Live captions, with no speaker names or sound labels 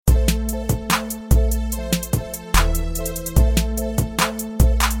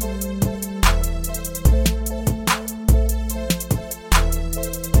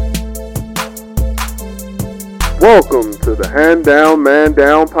Welcome to the Hand Down, Man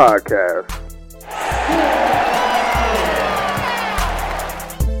Down podcast.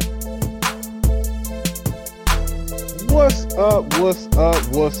 What's up,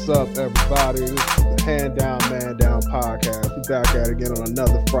 everybody? This is the Hand Down, Man Down podcast. We're back at it again on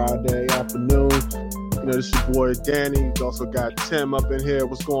another Friday afternoon. You know, this is your boy Danny. We also got Tim up in here.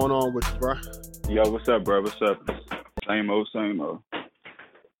 What's going on with you, bro? Yo, what's up, bro? What's up? Same old.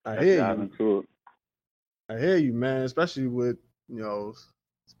 I hear Dive you. into it. I hear you, man. Especially with,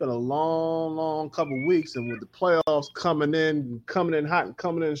 it's been a long couple weeks, and with the playoffs coming in hot and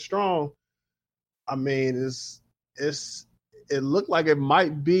coming in strong. I mean, it looked like it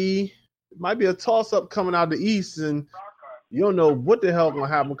might be a toss up coming out the East, and you don't know what the hell gonna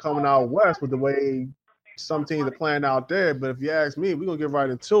happen coming out West with the way some teams are playing out there. But if you ask me, we're gonna get right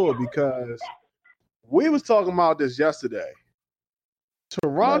into it because we was talking about this yesterday.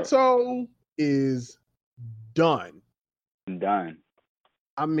 Toronto is done. Done.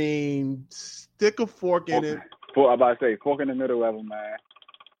 I mean, stick a fork in it. I'm about to say, fork in the middle of them, man.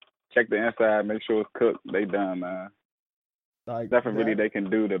 Check the inside, make sure it's cooked. They done, man. Like Nothing really they can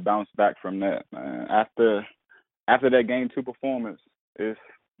do to bounce back from that, man. After that Game 2 performance, it's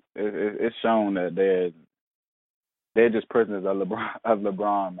shown that they're just prisoners of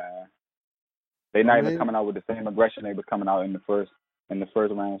LeBron, man. They're not even coming out with the same aggression they was coming out in the first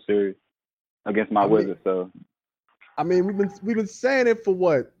round series against my Wizards. So, I mean, we've been saying it for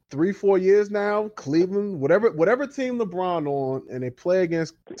what, 3-4 years now. Cleveland, whatever team LeBron on, and they play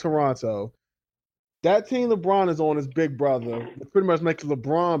against Toronto. That team LeBron is on is big brother. It pretty much makes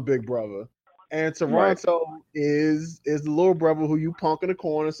LeBron big brother. And Toronto is the little brother who you punk in the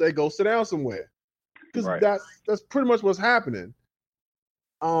corner and say, go sit down somewhere. Because that's pretty much what's happening.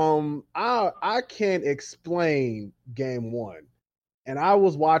 I can't explain game one. And I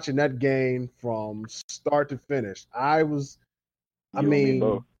was watching that game from start to finish.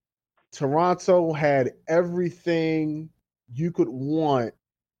 Toronto had everything you could want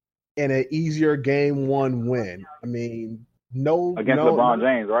in an easier game one win. I mean, LeBron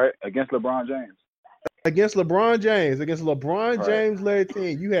James, right? Against LeBron James. Against LeBron James led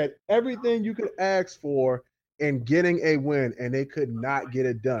team, you had everything you could ask for in getting a win, and they could not get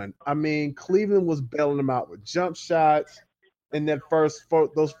it done. I mean, Cleveland was bailing them out with jump shots in that first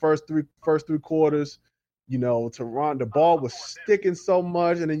three quarters. You know, Toronto, the ball was sticking so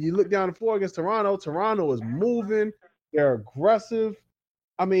much, and then you look down the floor against Toronto. Toronto is moving, they're aggressive.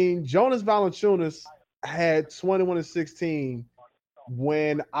 I mean, Jonas Valanciunas had 21 and 16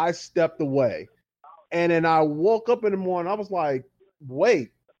 when I stepped away. And then I woke up in the morning, I was like,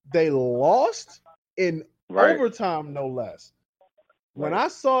 wait, they lost in overtime, no less. When I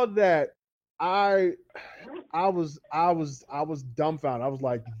saw that, I was dumbfounded. I was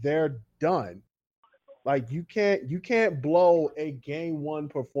like, they're done. Like, you can't blow a game one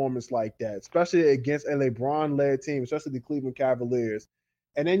performance like that, especially against a LeBron-led team, especially the Cleveland Cavaliers.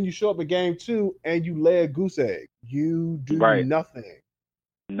 And then you show up in game two and you lay a goose egg. You do nothing.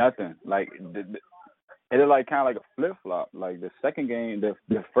 Nothing. Like, it's like kind of like a flip flop. Like the second game,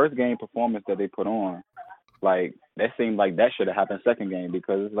 the first game performance that they put on, like that seemed like that should have happened second game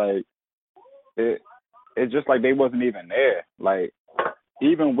because it's like it's just like they wasn't even there. Like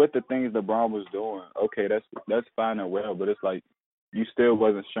even with the things LeBron was doing, okay, that's fine and well, but it's like you still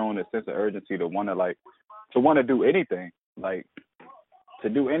wasn't showing a sense of urgency to want to do anything. Like to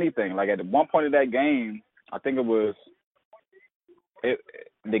do anything. Like at one point of that game, I think the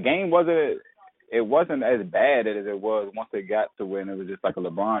game wasn't as bad as it was once they got to when it was just like a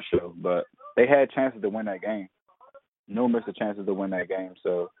LeBron show. But they had chances to win that game, numerous chances to win that game.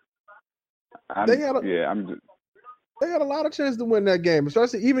 So they had a lot of chances to win that game,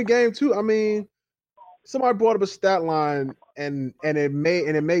 especially even game two. I mean, somebody brought up a stat line and it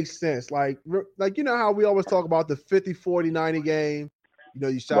makes sense. Like you know how we always talk about the 50-40-90 game. You know,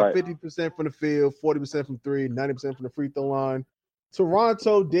 you shot 50% from the field, 40% from three, 90% from the free throw line.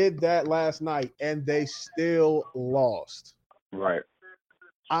 Toronto did that last night, and they still lost. Right.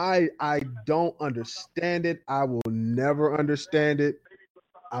 I don't understand it. I will never understand it.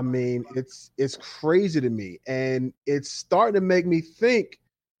 I mean, it's crazy to me, and it's starting to make me think,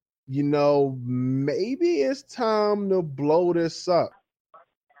 you know, maybe it's time to blow this up.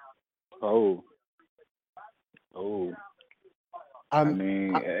 Oh. I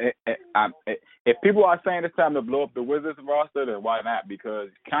mean, if people are saying it's time to blow up the Wizards roster, then why not? Because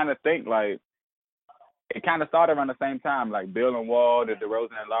kind of think like it kind of started around the same time, like Bill and Wall, the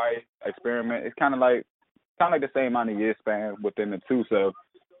DeRozan and Larry experiment. It's kind of like the same amount of year span within the two. So,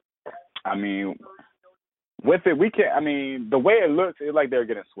 I mean, with it, we can't. I mean, the way it looks, it's like they're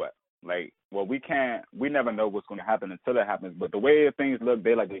getting swept. we never know what's going to happen until it happens. But the way things look,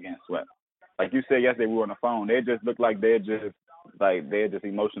 they're getting swept. Like you said yesterday, we were on the phone. They just look like they're just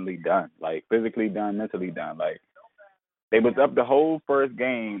emotionally done, physically done, mentally done. They was up the whole first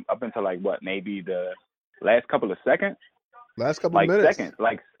game up until maybe the last couple of seconds. Last couple of minutes.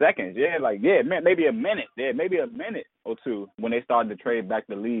 Seconds. Yeah, maybe a minute. Yeah, maybe a minute or two when they started to trade back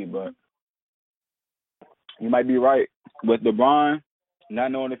the lead. But you might be right with LeBron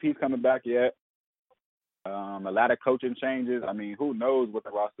not knowing if he's coming back yet. A lot of coaching changes. I mean, who knows what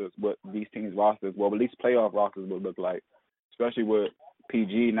these teams' rosters, well, at least playoff rosters would look like, especially with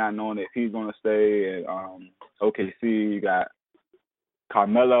PG not knowing if he's going to stay. And OKC, you got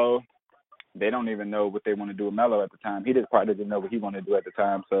Carmelo. They don't even know what they want to do with Melo at the time. He just probably didn't know what he wanted to do at the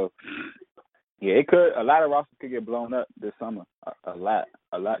time. So, yeah, a lot of rosters could get blown up this summer. A lot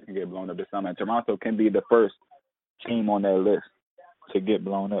could get blown up this summer. And Toronto can be the first team on their list to get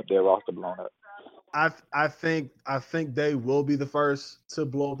blown up, their roster blown up. I think they will be the first to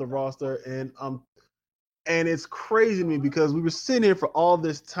blow up the roster, and it's crazy to me because we were sitting here for all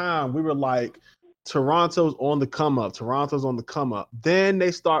this time. We were like, Toronto's on the come up. Toronto's on the come up. Then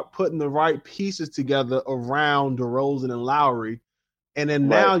they start putting the right pieces together around DeRozan and Lowry, and then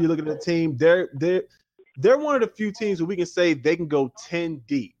now you look at the team. They're one of the few teams where we can say they can go 10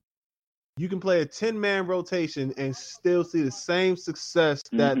 deep. You can play a 10-man rotation and still see the same success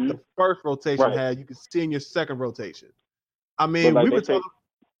that the first rotation had. You can see in your second rotation. I mean, we were talking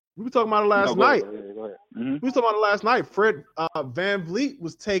about it last night. Go ahead. We were talking about it last night. Fred VanVleet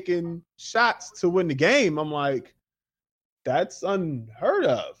was taking shots to win the game. I'm like, that's unheard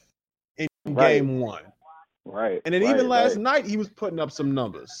of in game one. Right. And then even last night, he was putting up some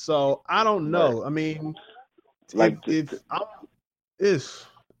numbers. So I don't know. I mean,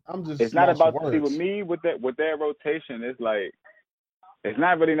 it's not about with me with their rotation. It's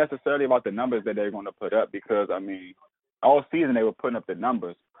not really necessarily about the numbers that they're going to put up because I mean, all season they were putting up the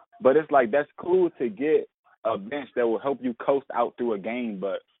numbers, but it's that's cool to get a bench that will help you coast out through a game.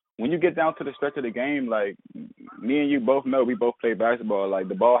 But when you get down to the stretch of the game, me and you both know, we both play basketball.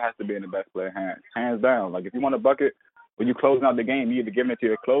 The ball has to be in the best player hands down. If you want a bucket when you closing out the game, you either giving it to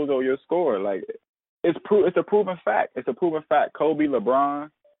your closer or your scorer. It's a proven fact. It's a proven fact. Kobe, LeBron.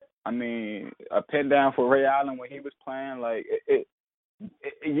 I mean, a pin down for Ray Allen when he was playing.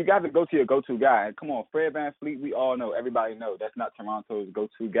 You got to go to your go-to guy. And come on, Fred VanVleet, we all know, everybody know that's not Toronto's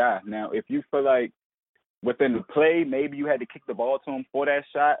go-to guy. Now, if you feel like within the play, maybe you had to kick the ball to him for that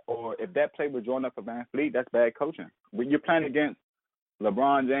shot, or if that play was drawn up for VanVleet, that's bad coaching. When you're playing against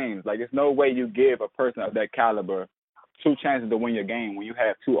LeBron James, there's no way you give a person of that caliber 2 chances to win your game when you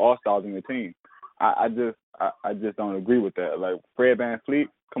have 2 All-Stars in your team. I just don't agree with that. Fred VanVleet,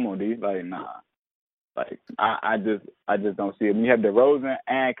 come on, D. Nah. I just don't see it. When you have DeRozan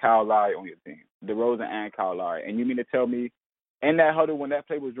and Kyle Lowry on your team. DeRozan and Kyle Lowry. And you mean to tell me in that huddle when that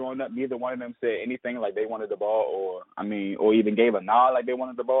play was drawn up, neither one of them said anything like they wanted the ball or even gave a nod like they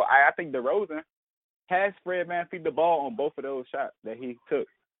wanted the ball? I think DeRozan has Fred VanVleet the ball on both of those shots that he took.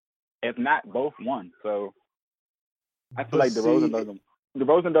 If not, both won. So I feel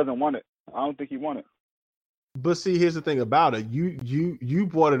DeRozan doesn't want it. I don't think he won it. But see, here's the thing about it. You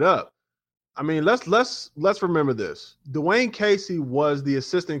brought it up. I mean, let's remember this. Dwayne Casey was the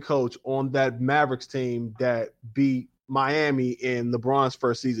assistant coach on that Mavericks team that beat Miami in LeBron's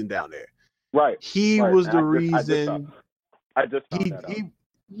first season down there. Right. He was the reason. I just found that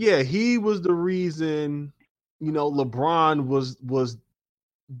out. He was the reason. LeBron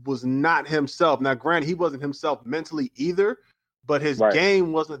was not himself. Now, granted, he wasn't himself mentally either, but his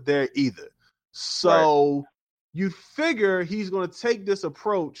game wasn't there either. So you figure he's going to take this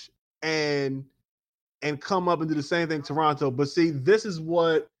approach and come up and do the same thing Toronto. But see, this is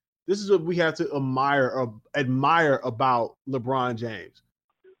what we have to admire about LeBron James.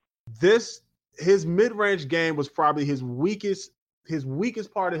 His mid-range game was probably his weakest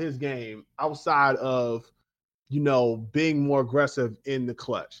part of his game outside of, being more aggressive in the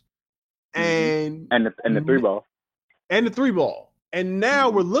clutch. And the 3 ball. And the 3 ball. And now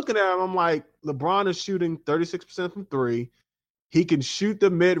we're looking at him. I'm like, LeBron is shooting 36% from 3. He can shoot the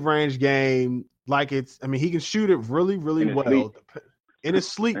mid-range game he can shoot it really, really well. In his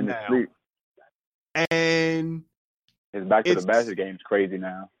sleep now. And his back to the basket game is crazy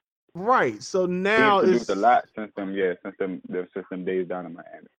now. Right. So now it's a lot since them days down in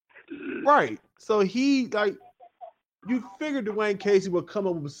Miami. Right. So you figured Dwayne Casey would come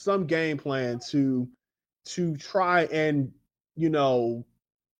up with some game plan to try and,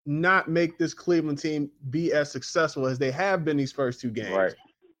 not make this Cleveland team be as successful as they have been these first 2 games.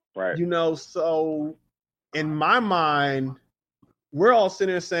 Right. So in my mind, we're all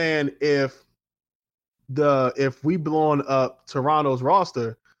sitting there saying if we blowing up Toronto's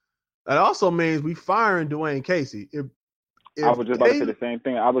roster, that also means we firing Dwayne Casey. I If was just about to say the same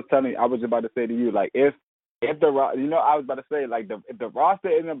thing. I was just about to say to you, like, if the I was about to say, like, if the roster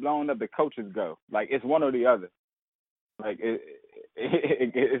isn't blown up, the coaches go. Like, it's one or the other. Like,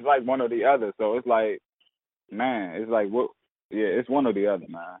 it's like one or the other. So it's like, man, it's like, what? Yeah, it's one or the other,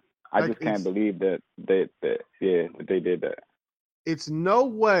 man. I just can't believe that they did that. It's no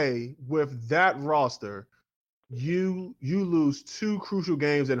way with that roster you lose 2 crucial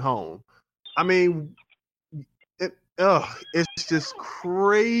games at home. I mean, it's just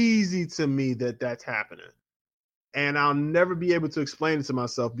crazy to me that that's happening. And I'll never be able to explain it to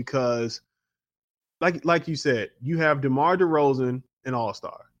myself because, like you said, you have DeMar DeRozan, an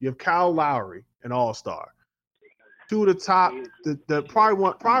All-Star. You have Kyle Lowry, an All-Star. 2 of the top,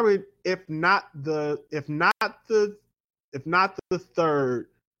 probably if not the third,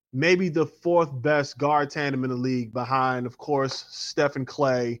 maybe the 4th best guard tandem in the league, behind, of course, Stephen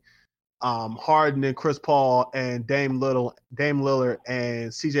Clay, Harden and Chris Paul, and Dame Lillard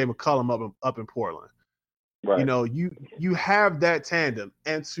and CJ McCollum up in Portland. Right. You know, you have that tandem,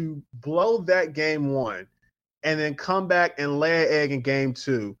 and to blow that game 1 and then come back and lay an egg in game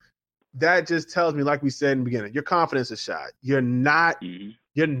 2, that just tells me, like we said in the beginning, your confidence is shot. You're not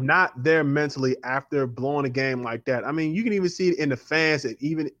there mentally after blowing a game like that. I mean, you can even see it in the fans, and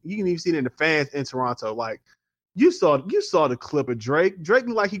you can even see it in the fans in Toronto. Like, you saw the clip of Drake. Drake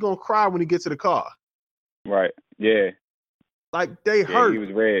looked like he gonna cry when he gets to the car. Right. Yeah. Like, they hurt. He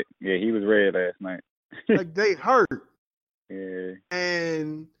was red. Yeah, he was red last night. Like, they hurt. Yeah.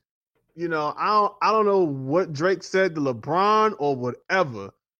 And I don't know what Drake said to LeBron or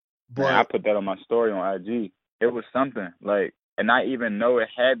whatever. But man, I put that on my story on IG. It was something, like, and I even know it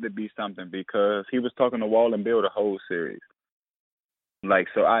had to be something because he was talking to Wall and Bill the whole series. Like,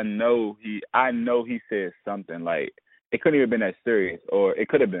 so I know he said something. Like, it couldn't even been that serious, or it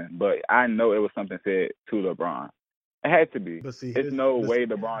could have been, but I know it was something said to LeBron. It had to be. But see, there's no way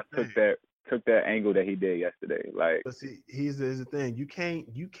LeBron took that angle that he did yesterday. Like, but see, here's the thing: you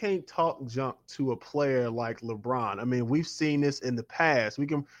can't talk junk to a player like LeBron. I mean, we've seen this in the past. We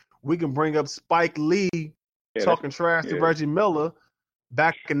can bring up Spike Lee talking trash to Reggie Miller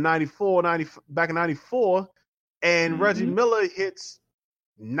back in 94, and Reggie Miller hits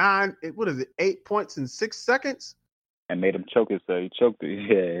 8 points in 6 seconds? And made him choke himself. He choked it.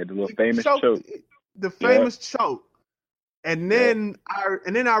 Yeah, the little famous choke. The famous choke. And then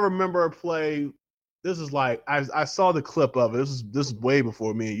I remember a play. This is like, I saw the clip of it. This is way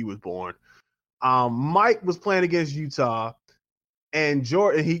before me and you was born. Mike was playing against Utah. And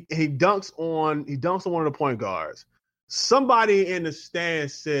Jordan, he dunks on one of the point guards. Somebody in the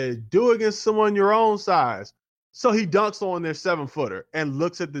stands said, "Do it against someone your own size." So he dunks on their 7-footer and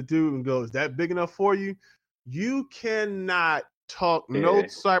looks at the dude and goes, "That big enough for you?" You cannot talk no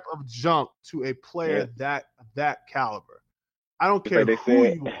type of junk to a player that caliber. I don't care who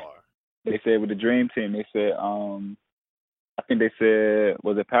you are. They said with the Dream Team, they said, I think they said,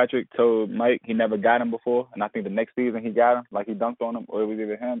 was it Patrick told Mike he never got him before, and I think the next season he got him, like he dunked on him, or it was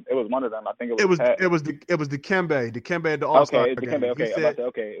either him. It was one of them. I think it was Dikembe at the All-Star game. It was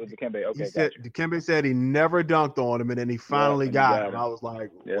Dikembe. Okay, Dikembe said he never dunked on him, and then he finally got him. I was like,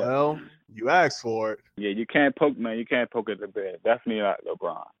 well, you asked for it. Yeah, you can't poke, man. You can't poke at the bed. Definitely not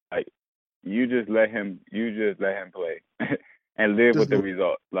LeBron. Like, you just let him play. And live with the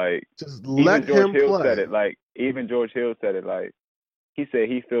result. Like, just let him play. Said it. Like, even George Hill said it. Like, he said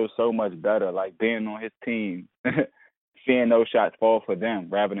he feels so much better, like, being on his team, seeing those shots fall for them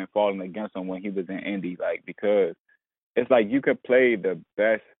rather than falling against them when he was in Indy. Like, because it's like you could play the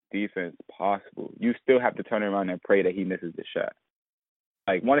best defense possible. You still have to turn around and pray that he misses the shot.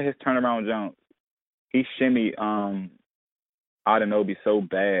 Like, one of his turnaround jumps, he shimmied Adebayo so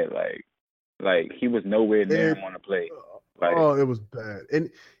bad. Like he was nowhere near him on the play. Like, it was bad. And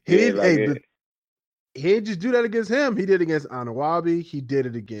he didn't just do that against him. He did it against Anunoby. He did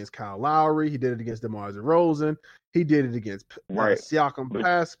it against Kyle Lowry. He did it against DeMar DeRozan. He did it against Siakam,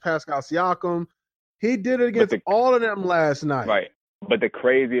 Pascal Siakam. He did it against all of them last night. Right. But the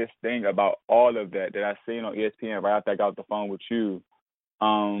craziest thing about all of that I seen on ESPN right after I got off the phone with you,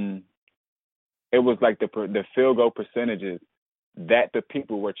 it was like the field goal percentages that the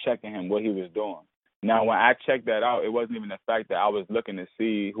people were checking him, what he was doing. Now, when I checked that out, it wasn't even the fact that I was looking to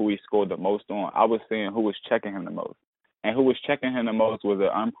see who he scored the most on. I was seeing who was checking him the most. And who was checking him the most was an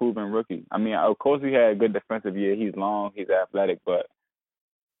unproven rookie. I mean, of course, he had a good defensive year. He's long, he's athletic. But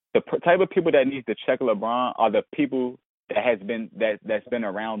the type of people that needs to check LeBron are the people that's been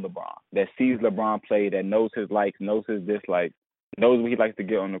around LeBron, that sees LeBron play, that knows his likes, knows his dislikes. knows what he likes to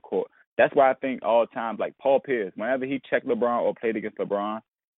get on the court. That's why I think all times, like Paul Pierce, whenever he checked LeBron or played against LeBron,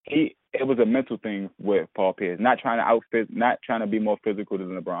 it was a mental thing with Paul Pierce, not trying to be more physical than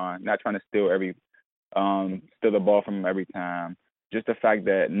LeBron, not trying to steal the ball from him every time. Just the fact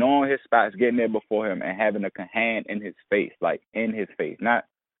that knowing his spots, getting there before him, and having a hand in his face, not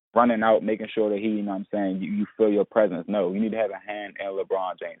running out, making sure that you feel your presence. No, you need to have a hand in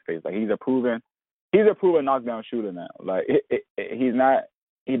LeBron James' face. Like he's a proven knockdown shooter now. Like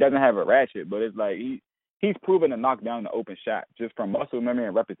he doesn't have a ratchet, but it's like he's proven to knock down the open shot just from muscle memory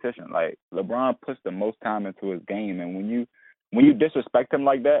and repetition. Like LeBron puts the most time into his game, and when you disrespect him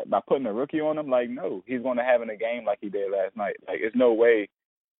like that by putting a rookie on him, like no, he's going to have in a game like he did last night. Like it's no way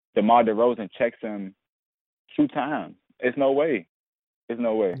DeMar DeRozan checks him 2 times. It's no way. It's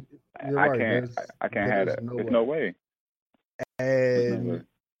no way. I can't have that. It's no way. And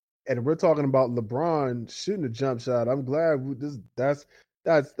we're talking about LeBron shooting a jump shot. I'm glad that's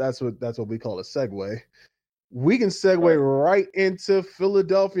what we call a segue. We can segue right into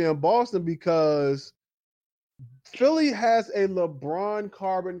Philadelphia and Boston because Philly has a LeBron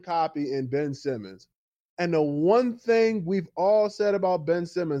carbon copy in Ben Simmons. And the one thing we've all said about Ben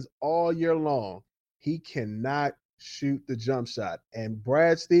Simmons all year long, he cannot shoot the jump shot. And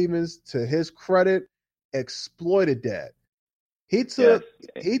Brad Stevens, to his credit, exploited that. He took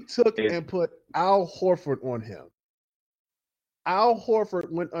and put Al Horford on him. Al Horford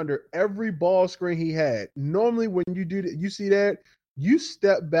went under every ball screen he had. Normally when you do that, you see that, you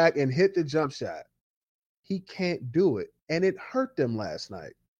step back and hit the jump shot. He can't do it. And it hurt them last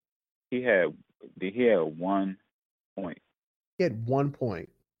night. He had 1 point. He had 1 point.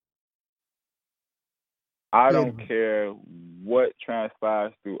 I don't care what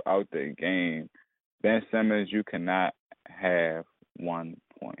transpires throughout the game. Ben Simmons, you cannot have 1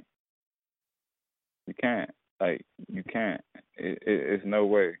 point. You can't. Like, you can't. It's no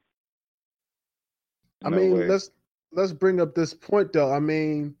way. Let's bring up this point though. I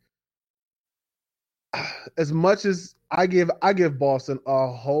mean, as much as I give Boston a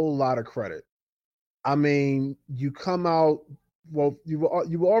whole lot of credit. I mean, you come out. Well, you were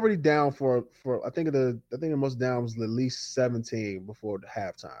already down for I think the most down was at least 17 before the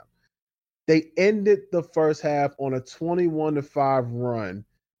halftime. They ended the first half on a 21-5 run,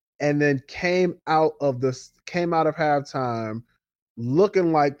 and then came out of halftime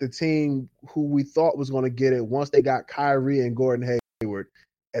looking like the team who we thought was going to get it once they got Kyrie and Gordon Hayward,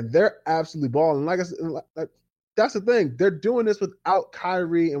 and they're absolutely balling. Like I said, that's the thing. They're doing this without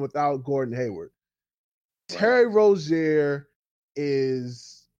Kyrie and without Gordon Hayward. Right. Terry Rozier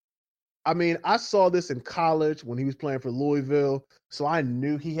is, I mean, I saw this in college when he was playing for Louisville, so I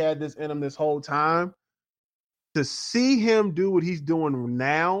knew he had this in him this whole time. To see him do what he's doing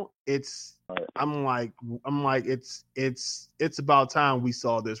now, I'm like it's about time we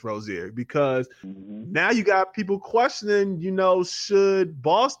saw this Rozier, because now you got people questioning, should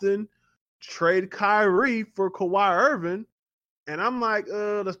Boston trade Kyrie for Kawhi Irving? And I'm like,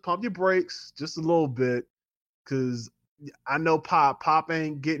 let's pump your brakes just a little bit, because I know Pop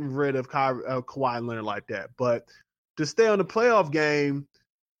ain't getting rid of Kawhi Leonard like that. But to stay on the playoff game,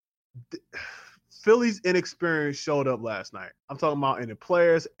 Philly's inexperience showed up last night. I'm talking about in the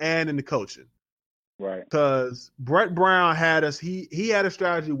players and in the coaching. Right. Because Brett Brown had us, he had a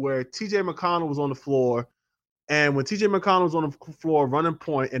strategy where TJ McConnell was on the floor, and when TJ McConnell was on the floor running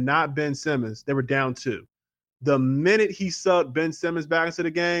point and not Ben Simmons, they were down 2. The minute he subbed Ben Simmons back into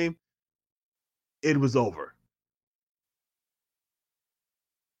the game, it was over.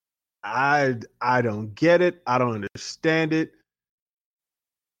 I don't get it. I don't understand it.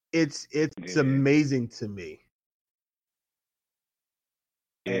 It's amazing to me.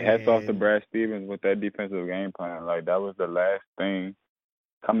 Yeah, hats off to Brad Stevens with that defensive game plan. Like, that was the last thing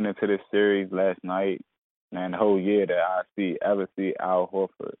coming into this series last night and the whole year that I ever see Al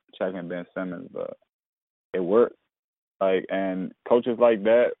Horford checking Ben Simmons. But it worked. Like, and coaches like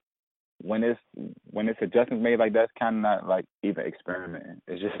that, when it's adjustments made like that, it's kind of not like even experimenting.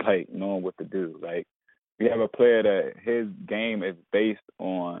 It's just like knowing what to do. Like, we have a player that his game is based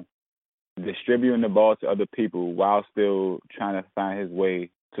on distributing the ball to other people while still trying to find his way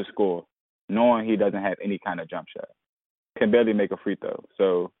to score, knowing he doesn't have any kind of jump shot, can barely make a free throw.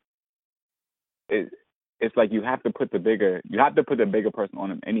 So it's like you have to put the bigger person on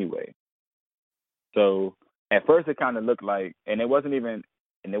him anyway. So at first it kind of looked like, and it wasn't even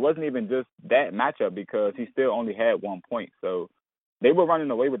just that matchup, because he still only had 1 point. So they were running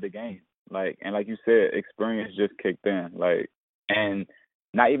away with the game. Like, and like you said, experience just kicked in. Like, and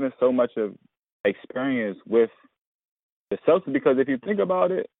not even so much of experience with the Celtics, because if you think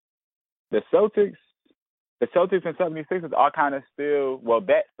about it, the Celtics the Celtics and 76ers are kind of still, well,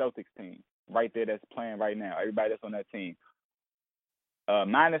 that Celtics team right there that's playing right now, everybody that's on that team,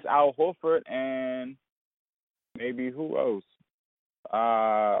 minus Al Horford and maybe who else?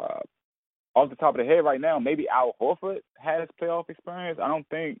 Off the top of the head right now, maybe Al Horford has playoff experience. I don't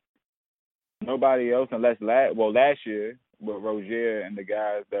think nobody else, unless last year with Rozier and the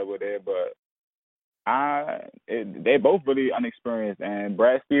guys that were there, but they're both really unexperienced. And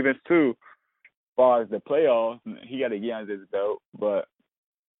Brad Stevens too, as far as the playoffs, he got a year under his belt. But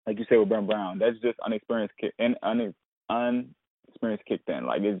like you said with Brent Brown, that's just unexperienced kicked in.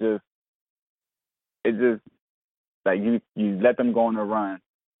 Like it's just like you let them go on a run.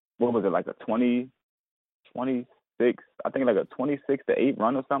 What was it, like a 26? I think like a 26-8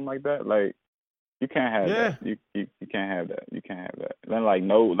 run or something like that. Like you can't have that. You can't have that. You can't have that. Then like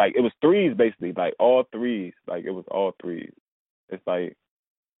no, like it was threes basically, like all threes. Like it was all threes. It's like,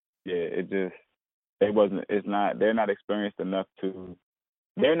 yeah, it just they're not experienced enough to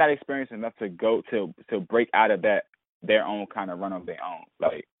go to break out of that their own kind of run of their own.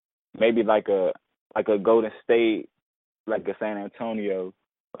 Like maybe like a Golden State, like a San Antonio,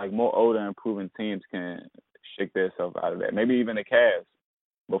 like more older and proven teams can shake themselves out of that. Maybe even the Cavs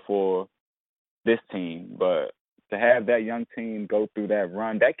before this team. But to have that young team go through that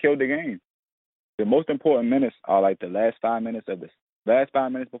run, that killed the game. The most important minutes are like the last 5 minutes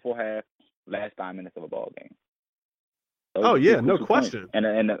before half, last 5 minutes of a ball game. Those no question. And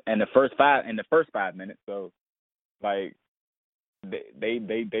the first 5 minutes. So like they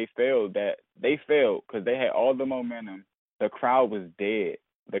failed because they had all the momentum. The crowd was dead.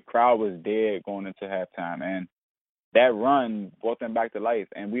 Going into halftime, and that run brought them back to life.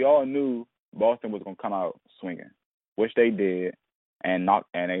 And we all knew Boston was gonna come out swinging, which they did, they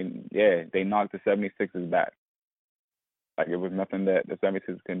knocked the 76ers back. Like it was nothing that the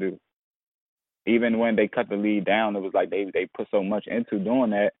 76ers can do. Even when they cut the lead down, it was like they put so much into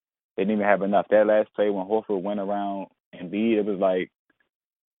doing that, they didn't even have enough. That last play when Horford went around Embiid, it was like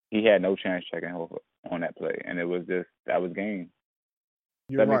he had no chance checking Horford on that play, and it was just that was game.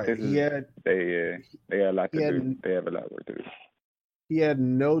 You're right. They had a lot to do. They have a lot of work to do. He had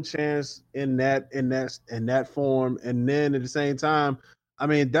no chance in that form, and then at the same time, I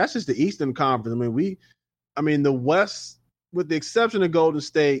mean that's just the Eastern Conference. The West, with the exception of Golden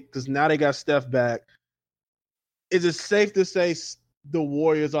State, because now they got Steph back. Is it safe to say the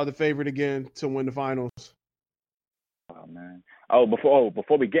Warriors are the favorite again to win the finals? Oh man. Before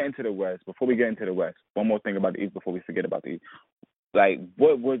we get into the West, one more thing about the East before we forget about the East. Like,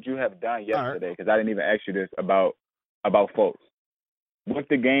 what would you have done yesterday? Because I didn't even ask you this about Fultz. With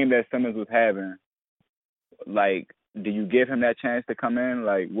the game that Simmons was having, like, do you give him that chance to come in?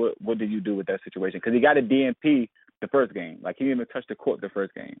 Like, what did you do with that situation? Because he got a DNP the first game. Like, he didn't even touch the court the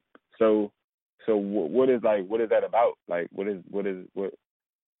first game. So what is that about? Like, what?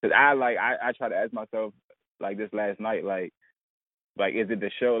 Because I try to ask myself like this last night, like is it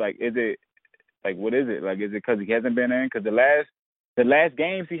the show? Like, is it like what is it? Like, is it because he hasn't been in? Because the last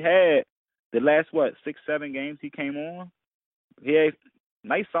games he had, the last 6-7 games he came on, he had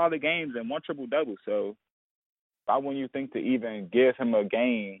nice solid games and one triple-double. So why wouldn't you think to even give him a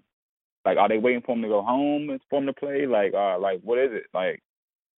game? Like, are they waiting for him to go home and for him to play? Like what is it? Like,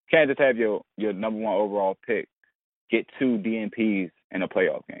 you can't just have your number one overall pick get 2 DNPs in a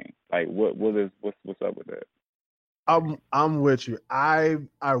playoff game. Like, what's up with that? I'm with you. I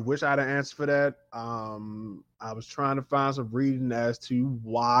wish I had an answer for that. I was trying to find some reading as to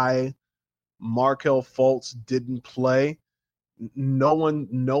why Markelle Fultz didn't play. No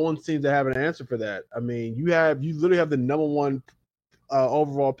one seems to have an answer for that. I mean, you literally have the number one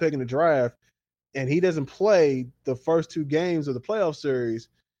overall pick in the draft, and he doesn't play the first 2 games of the playoff series.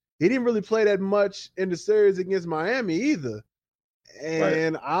 He didn't really play that much in the series against Miami either.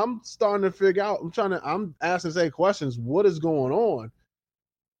 And right. I'm starting to figure out. I'm asking Zay questions. What is going on?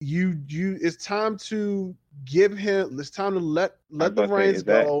 It's time to give him. It's time to let the reins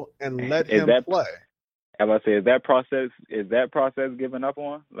go and let him play. I was about to say, is that process given up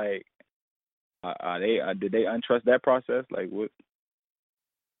on? Like, did they untrust that process? Like, what's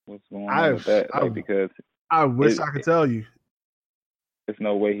going on with that? Like, because I wish I could tell you. There's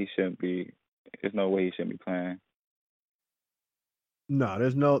no way he shouldn't be. There's no way he shouldn't be playing. No,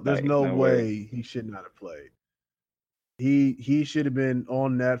 there's no way he should not have played. He should have been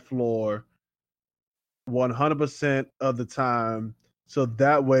on that floor 100% of the time, so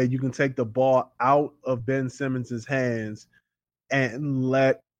that way you can take the ball out of Ben Simmons' hands and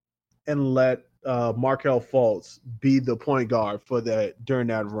let Markelle Fultz be the point guard for that during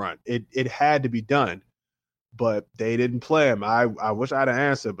that run. It had to be done, but they didn't play him. I wish I had an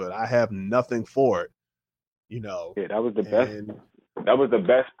answer, but I have nothing for it. Yeah, that was the best. And That was the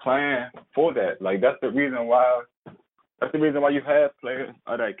best plan for that. Like that's the reason why. That's the reason why you have players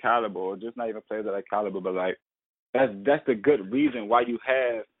of that caliber, or just not even players of that caliber, but like that's the good reason why you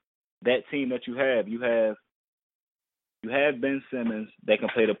have that team that you have. You have Ben Simmons that can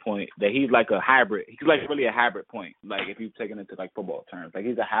play the point. That he's like a hybrid. He's like really a hybrid point. Like if you take it into like football terms, like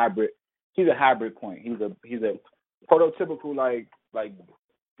he's a hybrid. He's a hybrid point. He's a prototypical like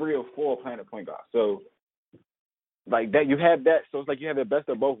 3 or 4 playing a point guard. So like that, you have that. So it's like you have the best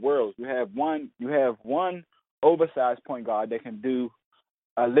of both worlds. You have one oversized point guard that can do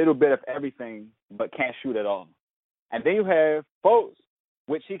a little bit of everything but can't shoot at all. And then you have Fultz,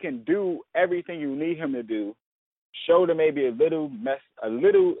 which he can do everything you need him to do. Shoulder maybe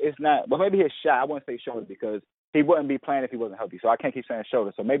it's not, but maybe his shot, I wouldn't say shoulder because he wouldn't be playing if he wasn't healthy. So I can't keep saying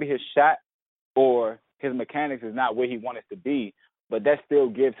shoulder. So maybe his shot or his mechanics is not where he wants to be, but that still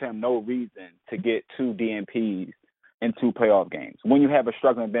gives him no reason to get 2 DNPs in 2 playoff games. When you have a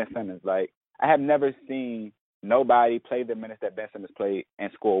struggling Ben Simmons, like I have never seen nobody play the minutes that Ben Simmons played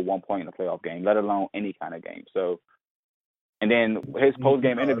and score 1 point in a playoff game, let alone any kind of game. So, and then his post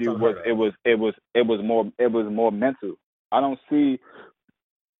game interview was more mental. I don't see.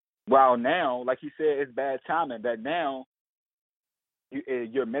 Well, now, like he said, it's bad timing. That now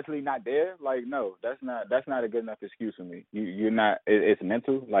you're mentally not there. Like, no, that's not a good enough excuse for me. You're not. It's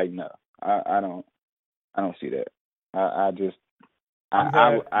mental. Like, no, I don't see that. You've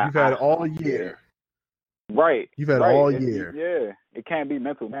had all year. Right. You've had all year. Yeah. It can't be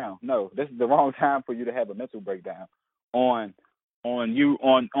mental now. No, this is the wrong time for you to have a mental breakdown on and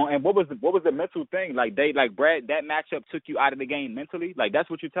what was the mental thing? Like Brad, that matchup took you out of the game mentally? Like that's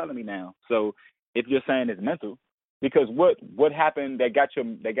what you're telling me now. So if you're saying it's mental, because what happened that got your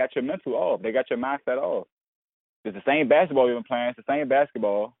mental off, they got your mindset off. It's the same basketball we've been playing. It's the same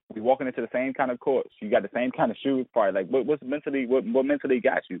basketball. We're walking into the same kind of courts. You got the same kind of shoes. Probably like what mentally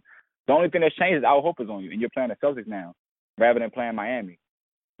got you? The only thing that's changed is our hope is on you, and you're playing the Celtics now rather than playing Miami.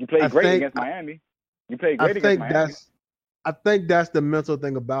 You played great against Miami. You played great against Miami. I think that's the mental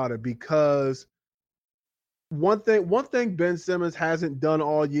thing about it, because one thing Ben Simmons hasn't done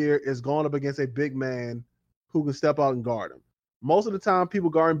all year is gone up against a big man who can step out and guard him. Most of the time, people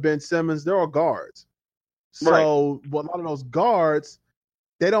guarding Ben Simmons, they're all guards. So, But a lot of those guards,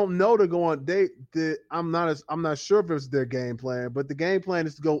 they don't know to go on. I'm not sure if it's their game plan, but the game plan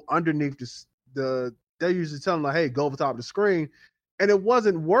is to go underneath they're usually telling them like, hey, go over top of the screen. And it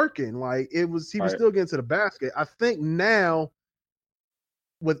wasn't working. Like he was still getting to the basket. I think now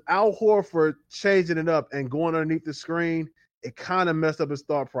with Al Horford changing it up and going underneath the screen, it kind of messed up his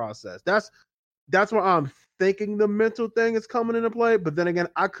thought process. That's where I'm thinking the mental thing is coming into play. But then again,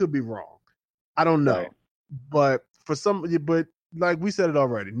 I could be wrong. I don't know. Right. But like we said it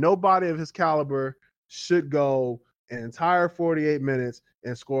already, nobody of his caliber should go an entire 48 minutes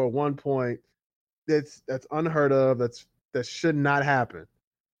and score 1 point. That's unheard of. That should not happen.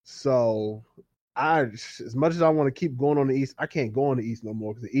 So as much as I want to keep going on the East, I can't go on the East no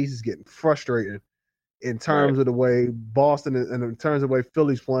more because the East is getting frustrating in terms of the way Boston and in terms of the way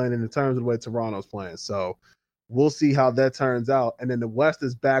Philly's playing and in terms of the way Toronto's playing. So we'll see how that turns out. And then the West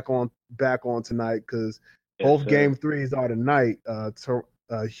is back on tonight because both game threes are tonight.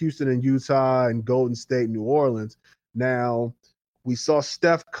 Houston and Utah and Golden State, New Orleans. Now we saw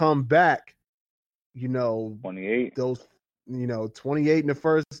Steph come back. 28. 28 in the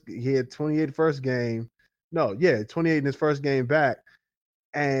first. He had 28 first game. 28 in his first game back,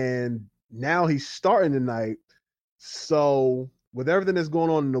 and now he's starting tonight. So with everything that's going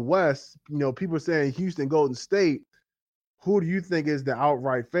on in the West, people are saying Houston, Golden State. Who do you think is the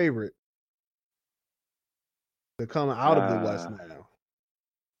outright favorite to come out of the West now?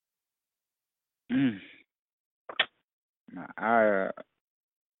 I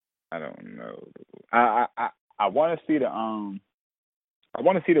don't know. I want to see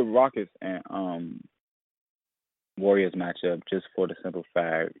the Rockets and Warriors matchup just for the simple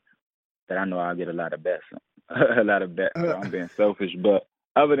fact that I know I'll get a lot of bets. So I'm being selfish, but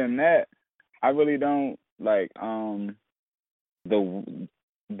other than that, I really don't like the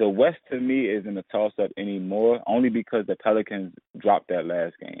West to me isn't a toss up anymore. Only because the Pelicans dropped that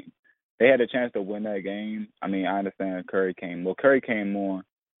last game. They had a chance to win that game. I mean, I understand Curry came on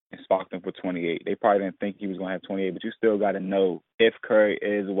and sparked them for 28. They probably didn't think he was going to have 28, but you still got to know if Curry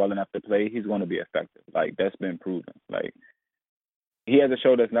is well enough to play, he's going to be effective. Like, that's been proven. Like, he has to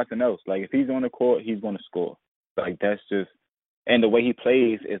show us nothing else. Like, if he's on the court, he's going to score. Like, that's just – and the way he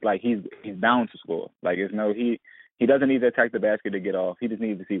plays is like he's bound to score. Like, it's no – he doesn't need to attack the basket to get off. He just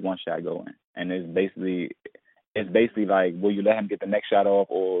needs to see one shot go in. And it's basically like, will you let him get the next shot off,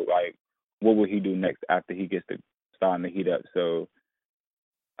 or what will he do next after he gets to starting to heat up. So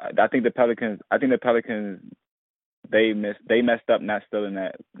I think the Pelicans they messed up not still in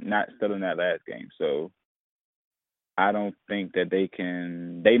that last game. So I don't think that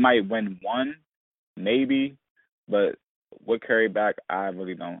they might win one, maybe, but with Curry back, I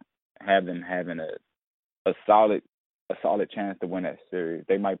really don't have them having a solid chance to win that series.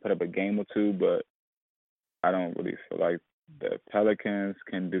 They might put up a game or two, but I don't really feel like the Pelicans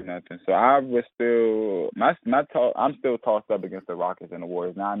can do nothing. So I was still I'm still tossed up against the Rockets and the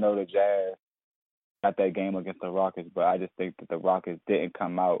Warriors. Now I know the Jazz got that game against the Rockets, but I just think that the Rockets didn't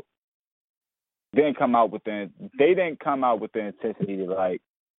come out with the intensity like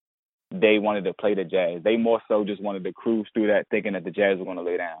they wanted to play the Jazz. They more so just wanted to cruise through that thinking that the Jazz were going to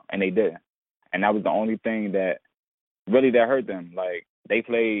lay down, and they didn't. And that was the only thing that hurt them. Like they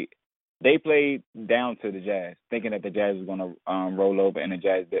played down to the Jazz, thinking that the Jazz was going to roll over, and the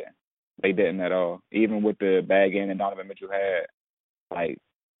Jazz didn't. They didn't at all. Even with the bad game that Donovan Mitchell had, like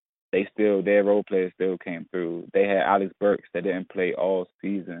their role players still came through. They had Alex Burks that didn't play all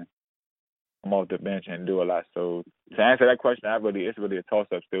season, come off the bench and do a lot. So to answer that question, it's really a toss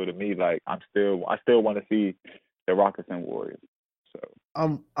up still to me. Like I still want to see the Rockets and Warriors. So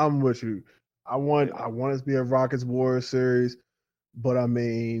I'm with you. I want it to be a Rockets Warriors series, but I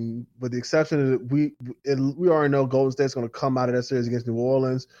mean, with the exception of we already know Golden State's going to come out of that series against New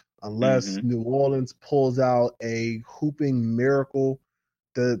Orleans unless New Orleans pulls out a hooping miracle.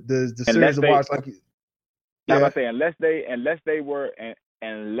 The series to watch, like I'm about to say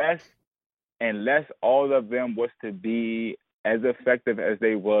unless all of them was to be as effective as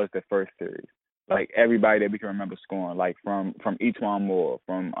they was the first series, like everybody that we can remember scoring, like from Etuan Moore,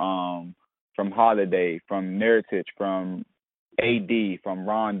 from Holiday, from Nurkic, from AD, from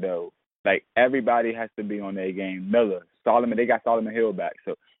Rondo, like everybody has to be on their game. Miller, Solomon, they got Solomon Hill back,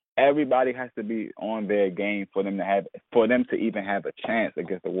 so everybody has to be on their game for them to even have a chance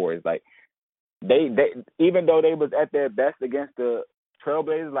against the Warriors. Like they even though they was at their best against the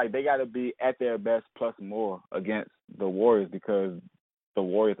Trailblazers, like they got to be at their best plus more against the Warriors because the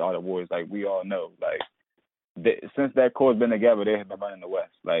Warriors are the Warriors. Like we all know, like since that core's been together, they have been running the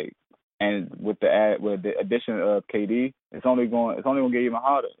West. Like, and with the addition of KD, it's only going to get even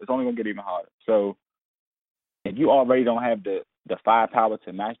harder. It's only going to get even harder. So if you already don't have the firepower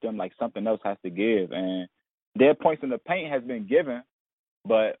to match them, like something else has to give. And their points in the paint has been given,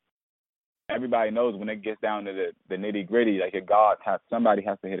 but everybody knows when it gets down to the nitty gritty, like your guards somebody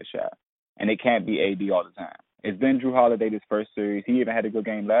has to hit a shot, and it can't be AD all the time. It's been Drew Holiday this first series. He even had a good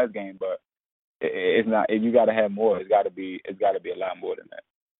game last game, but it's not. You got to have more. It's got to be a lot more than that.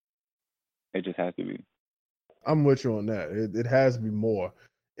 It just has to be. I'm with you on that. It has to be more.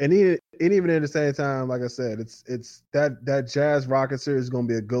 And even at the same time, like I said, it's that Jazz Rocket series is going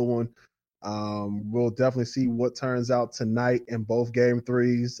to be a good one. We'll definitely see what turns out tonight in both game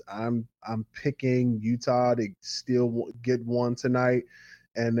threes. I'm picking Utah to still get one tonight,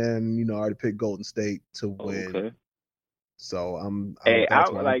 and then I already picked Golden State to win. Okay. So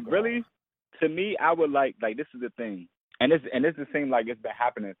really, to me, I would like this is the thing, and this seems like it's been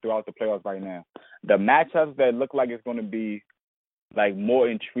happening throughout the playoffs right now. The matchups that look like it's going to be like more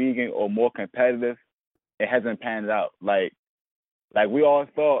intriguing or more competitive, it hasn't panned out. Like we all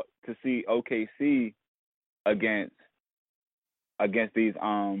thought to see OKC against these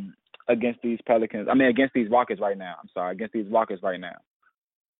Pelicans. I mean against these Rockets right now. I'm sorry, against these Rockets right now.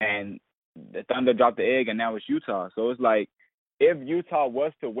 And the Thunder dropped the egg, and now it's Utah. So it's like if Utah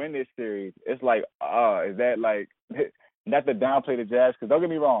was to win this series, it's like is that like not to downplay the Jazz, because don't get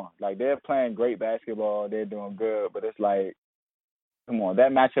me wrong, like they're playing great basketball, they're doing good, but it's like, come on,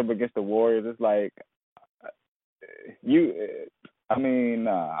 that matchup against the Warriors, it's like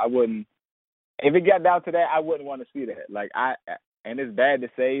I wouldn't. If it got down to that, I wouldn't want to see that. Like and it's bad to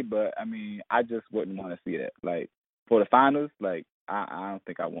say, but I mean, I just wouldn't want to see that. Like for the finals, like I don't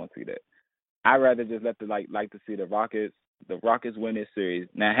think I want to see that. I'd rather just let like to see the Rockets win this series.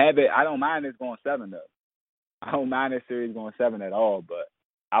 Now I don't mind this going 7 though. I don't mind this series going 7 at all, but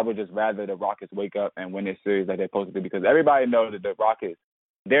I would just rather the Rockets wake up and win this series like they're supposed to do, because everybody knows that the Rockets,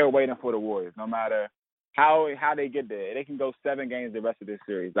 they're waiting for the Warriors. No matter how they get there, they can go 7 games the rest of this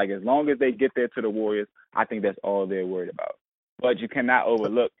series. Like as long as they get there to the Warriors, I think that's all they're worried about. But you cannot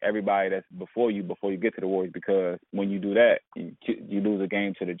overlook everybody that's before you get to the Warriors, because when you do that, you lose a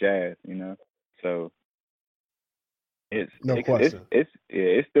game to the Jazz. So. It still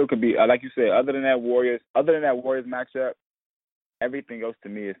could be like you said. Other than that Warriors matchup, everything else to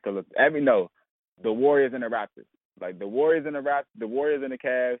me is still the Warriors and the Raptors. Like the Warriors and the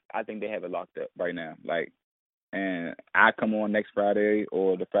Cavs, I think they have it locked up right now. Like and I come on next Friday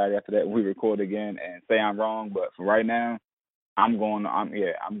or the Friday after that, we record again and say I'm wrong. But for right now, I'm going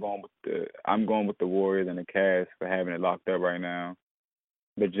with the Warriors and the Cavs for having it locked up right now.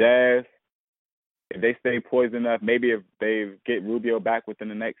 The Jazz, if they stay poised enough, maybe if they get Rubio back within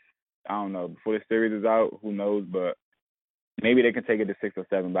the next, I don't know, before the series is out, who knows? But maybe they can take it to 6 or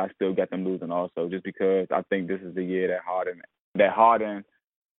 7. But I still got them losing also, just because I think this is the year that Harden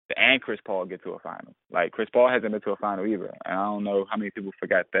and Chris Paul get to a final. Like, Chris Paul hasn't been to a final either, and I don't know how many people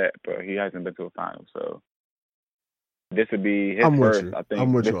forgot that, but he hasn't been to a final. So this would be his first. I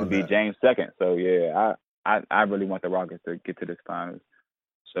think this would be James' second. So yeah, I really want the Rockets to get to this finals.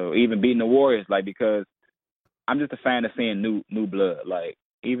 So even beating the Warriors, like, because I'm just a fan of seeing new blood. Like,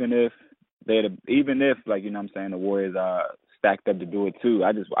 even if like, you know what I'm saying, the Warriors are stacked up to do it too,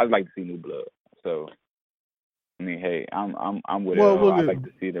 I'd like to see new blood. So I mean, hey, I'm with it. I'd like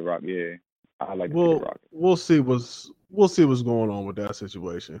to see the Rock. Yeah, I like to see the Rockets. We'll see what's going on with that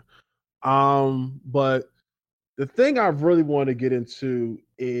situation. But the thing I really want to get into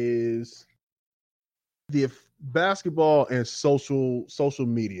is the basketball and social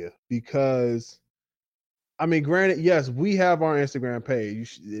media, because I mean, granted, yes, we have our Instagram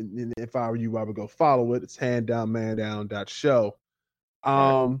page. And if I were you, I would go follow it. It's handdownmandown.show.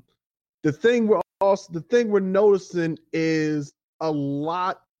 Right. The thing we're noticing is a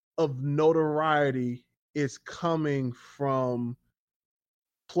lot of notoriety is coming from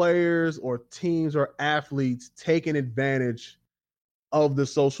players or teams or athletes taking advantage of the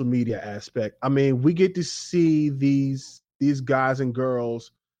social media aspect. I mean, we get to see these guys and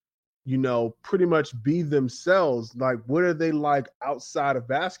girls, you know, pretty much be themselves. Like, what are they like outside of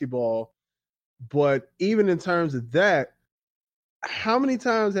basketball? But even in terms of that, how many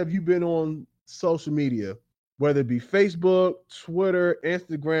times have you been on social media, whether it be Facebook, Twitter,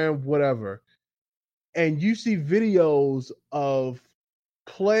 Instagram, whatever, and you see videos of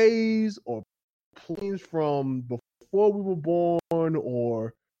plays or plays from before we were born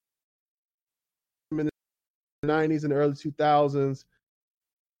or in the 90s and the early 2000s,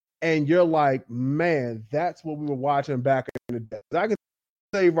 and you're like, man, that's what we were watching back in the day. I can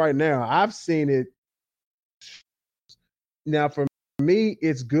tell you right now, I've seen it. Now, for me,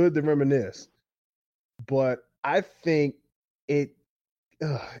 it's good to reminisce, but I think it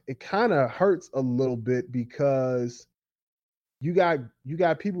kind of hurts a little bit, because you got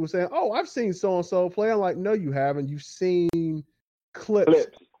people saying, "Oh, I've seen so and so play." I'm like, "No, you haven't. You've seen clips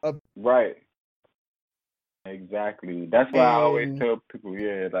of right." Exactly. That's why I always tell people,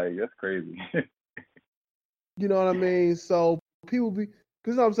 yeah, like, that's crazy. You know what I mean? So people because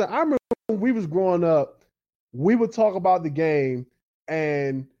you know what I'm saying, I remember when we was growing up, we would talk about the game,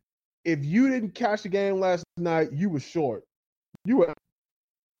 and if you didn't catch the game last night, you were short. You were,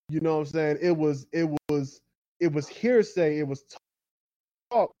 you know what I'm saying? It was hearsay. It was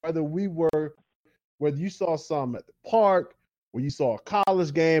talk. Whether you saw something at the park, where you saw a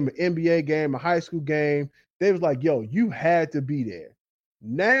college game, an NBA game, a high school game, they was like, yo, you had to be there.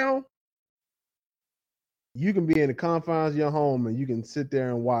 Now, you can be in the confines of your home and you can sit there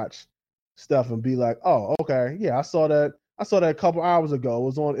and watch stuff and be like, oh, okay, yeah, I saw that a couple hours ago.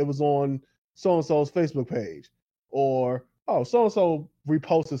 It was on so-and-so's Facebook page. Or, oh, so-and-so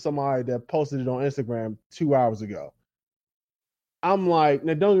reposted somebody that posted it on Instagram 2 hours ago. I'm like,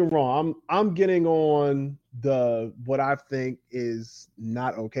 now don't get me wrong, I'm getting on the what I think is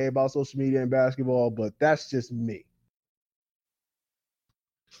not okay about social media and basketball, but that's just me.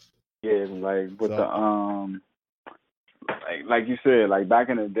 Yeah, like with the like you said, like back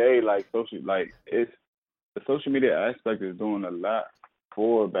in the day, like it's the social media aspect is doing a lot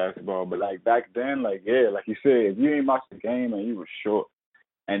for basketball, but like back then, like, yeah, like you said, if you ain't watched the game and you were short,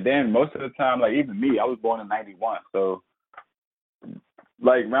 and then most of the time, like even me, I was born in '91, so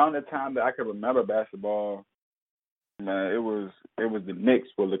like around the time that I could remember basketball, man, it was the Knicks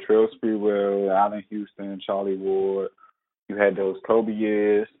with Latrell Sprewell, Allen Houston, Charlie Ward. You had those Kobe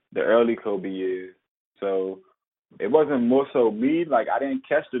years, the early Kobe years. So it wasn't more so me. Like, I didn't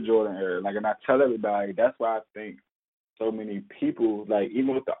catch the Jordan era. Like, and I tell everybody, that's why I think so many people, like,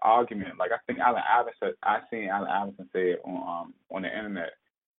 even with the argument, like, I think I seen Allen Iverson say it on the internet.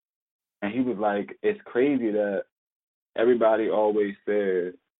 And he was like, it's crazy that everybody always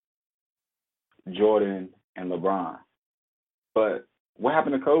says Jordan and LeBron. But what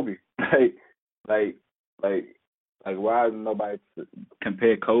happened to Kobe? Like, why doesn't nobody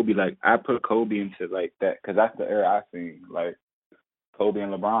compare Kobe? Like, I put Kobe into, like, that, because that's the era I seen. Like, Kobe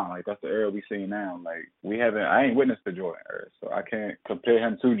and LeBron, like, that's the era we see now. Like, I ain't witnessed the Jordan era, so I can't compare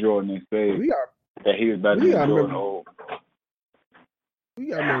him to Jordan and say that he was better than Jordan.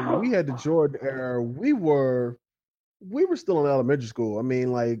 we had the Jordan era. We were still in elementary school. I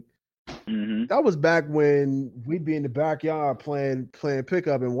mean, like that was back when we'd be in the backyard playing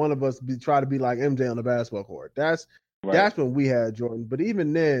pickup, and one of us try to be like MJ on the basketball court. That's when we had Jordan. But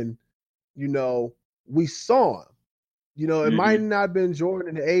even then, we saw him. It might not have been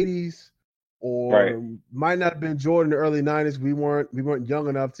Jordan in the 80s, or might not have been Jordan in the early 90s. We weren't young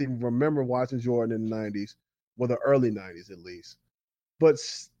enough to even remember watching Jordan in the 90s, or the early 90s at least. But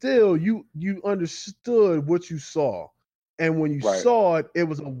still, you understood what you saw. And when you saw it, it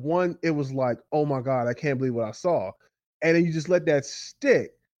was like, oh my God, I can't believe what I saw. And then you just let that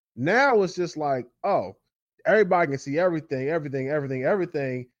stick. Now it's just like, oh, everybody can see everything.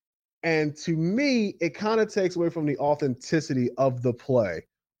 And to me, it kind of takes away from the authenticity of the play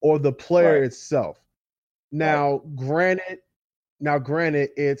or the player itself. Now, granted,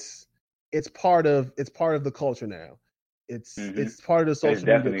 it's part of the culture now. It's part of the social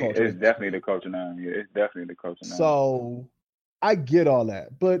media culture. It's definitely the culture now. Yeah, it's definitely the culture now. So I get all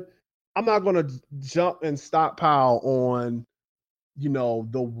that, but I'm not going to jump and stockpile on,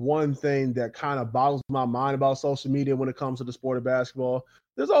 the one thing that kind of boggles my mind about social media when it comes to the sport of basketball.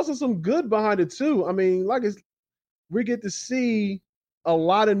 There's also some good behind it too. I mean, we get to see a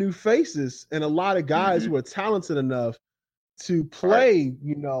lot of new faces and a lot of guys who are talented enough to play,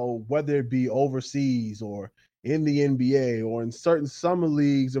 whether it be overseas or in the NBA or in certain summer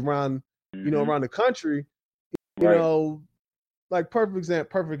leagues around, around the country, like perfect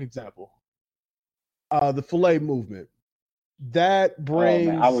example, the Filet movement. That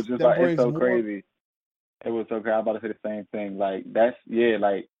brings. I was just like, it's so crazy. It was so crazy. I was about to say the same thing. Like that's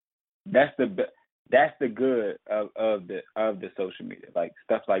the good of the social media, like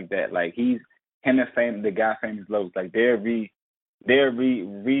stuff like that. Like him and the guy Famous Lowe's, like they're redoing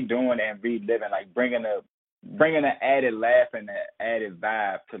and reliving, like bringing an added laugh and an added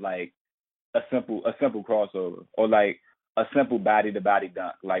vibe to like a simple crossover, or like a simple body to body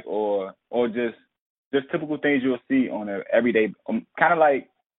dunk, like or just typical things you'll see on an everyday, kind of like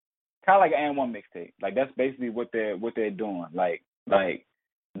an and one mixtape. Like that's basically what they're doing. Like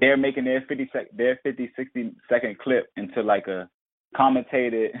they're making their 60 second clip into like a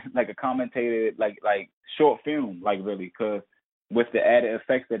commentated like short film, like really, because with the added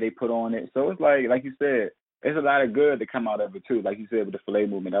effects that they put on it. So it's like you said, there's a lot of good to come out of it too. Like you said with the Filet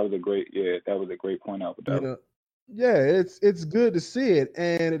movement, that was a great point out with that. Yeah, it's good to see it,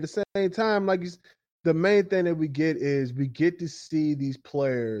 and at the same time, the main thing that we get is we get to see these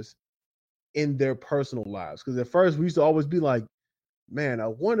players in their personal lives. Because at first we used to always be like, man, I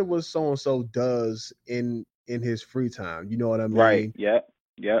wonder what so-and-so does in his free time. You know what I mean? Right. Yeah.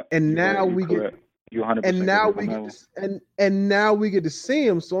 And now we get, and now we get to see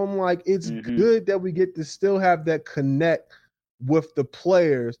him. So I'm like, it's good that we get to still have that connect with the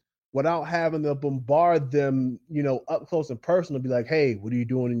players without having to bombard them, up close and personal, be like, hey, what are you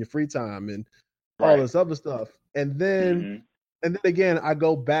doing in your free time? And all this other stuff. And then again, I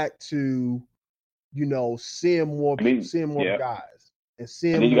go back to, seeing more guys and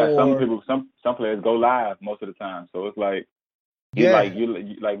seeing and then you more. Got some people, some players go live most of the time. So it's like, you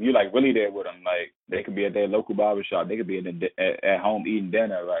really there with them. Like they could be at their local barbershop. They could be at home eating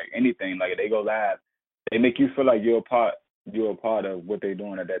dinner, like anything. Like they go live, they make you feel like you're a part of what they're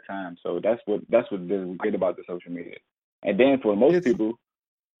doing at that time. So that's what is great about the social media. And then for most people,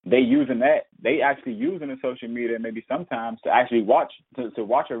 they actually using the social media maybe sometimes to actually watch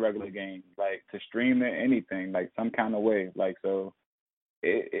a regular game, like to stream it, anything, like some kind of way. Like so,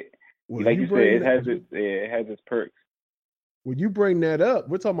 like you said, it has its perks. When you bring that up,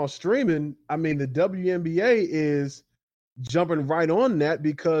 we're talking about streaming. I mean, the WNBA is jumping right on that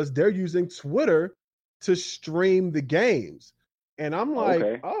because they're using Twitter to stream the games. And I'm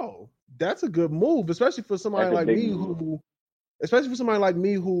like, oh, that's a good move, especially for somebody like me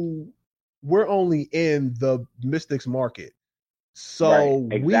who we're only in the Mystics market. So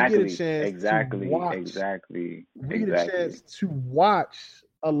we get a chance to watch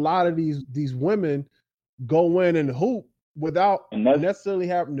a lot of these women go in and hoop without necessarily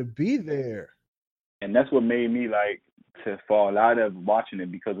having to be there. And that's what made me like to fall out of watching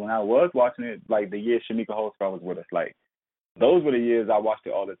it, because when I was watching it, like the year Shamika Holdsclaw was with us, like those were the years I watched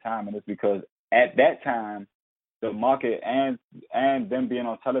it all the time. And it's because at that time, the market and them being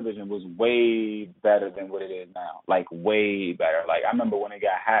on television was way better than what it is now. Like way better. Like I remember when it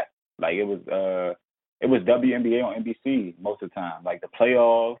got hot, like it was WNBA on NBC most of the time. Like the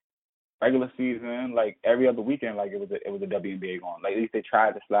playoffs, regular season, like every other weekend, like it was a WNBA going. Like at least they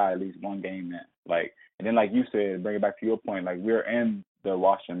tried to slide at least one game in. Like, and then like you said, bring it back to your point, like we're in the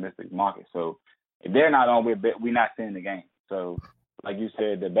Washington Mystics market. So if they're not on, we're not seeing the game. So like you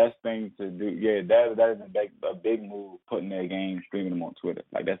said, the best thing to do, that is a big move, putting their game, streaming them on Twitter.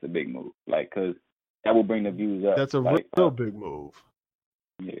 Like, that's a big move. Like, because that will bring the views up. That's a like, real big move.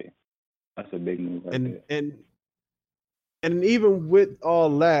 Yeah, that's a big move right there. And even with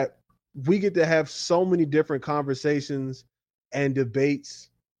all that, we get to have so many different conversations and debates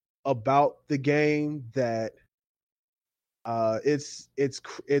about the game that it's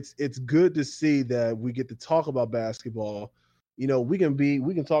good to see that we get to talk about basketball. You know, we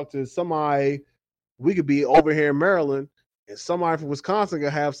can talk to somebody. We could be over here in Maryland, and somebody from Wisconsin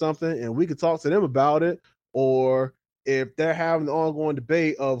could have something, and we could talk to them about it. Or if they're having an ongoing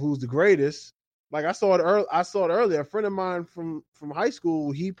debate of who's the greatest, like I saw it earlier. A friend of mine from high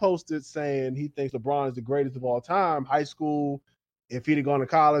school, he posted saying he thinks LeBron is the greatest of all time. High school, if he'd have gone to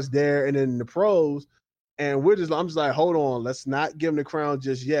college there, and then the pros. And I'm just like, hold on, let's not give him the crown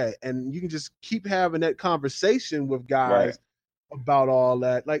just yet. And you can just keep having that conversation with guys about all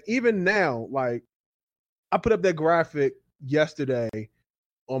that. Like, even now, like, I put up that graphic yesterday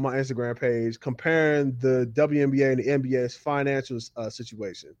on my Instagram page comparing the WNBA and the NBA's financial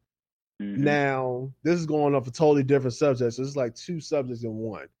situation. Mm-hmm. Now, this is going off a totally different subject. So it's like two subjects in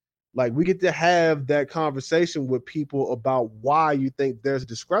one. Like, we get to have that conversation with people about why you think there's a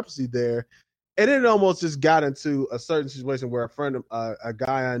discrepancy there. And it almost just got into a certain situation where a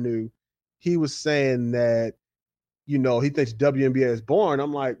guy I knew, he was saying that, you know, he thinks WNBA is boring.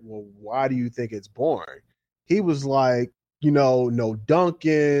 I'm like, well, why do you think it's boring? He was like, you know, no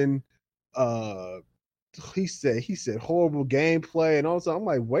dunking. He said horrible gameplay and also I'm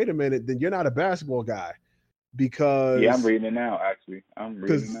like, wait a minute, then you're not a basketball guy, because I'm reading it now. Actually, I'm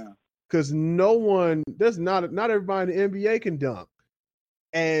reading it now because not everybody in the NBA can dunk.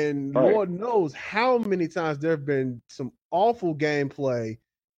 And Lord knows how many times there have been some awful gameplay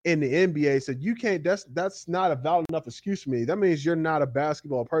in the NBA. So you can't. That's not a valid enough excuse for me. That means you're not a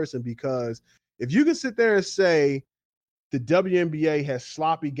basketball person, because if you can sit there and say the WNBA has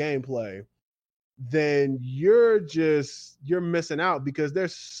sloppy gameplay, then you're missing out, because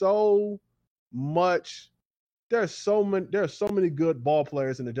there's so many good ball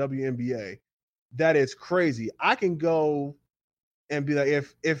players in the WNBA that it's crazy. I can go and be like,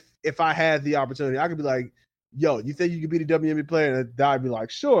 if I had the opportunity, I could be like, yo, you think you could be the WNBA player? And I'd be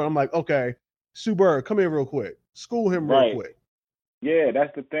like, sure. I'm like, okay, Sue Bird, come here real quick. School him real quick. Yeah,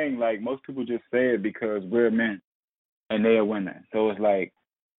 that's the thing. Like, most people just say it because we're men and they are women. So it's like,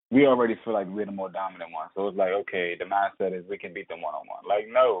 we already feel like we're the more dominant one. So it's like, okay, the mindset is we can beat them one-on-one. Like,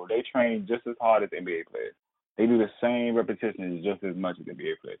 no, they train just as hard as NBA players. They do the same repetitions just as much as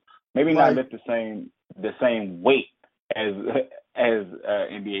NBA players. Maybe not lift the same weight as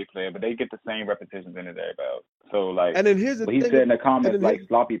NBA player, but they get the same repetitions in as everybody else. So, like, and then here's the thing, he said in the comments, like,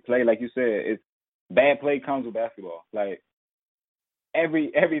 sloppy play, like you said, it's bad play comes with basketball. Like,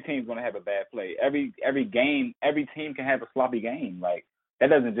 every team's gonna have a bad play. Every game, every team can have a sloppy game. Like, that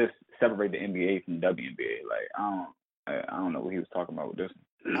doesn't just separate the NBA from WNBA. Like, I don't know what he was talking about with this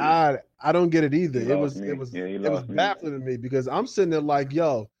one. I don't get it either. It was baffling to me, because I'm sitting there like,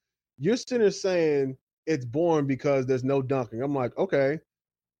 yo, you're sitting there saying it's boring because there's no dunking. I'm like, okay.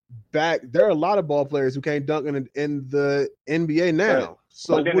 There are a lot of ball players who can't dunk in the NBA now. Right.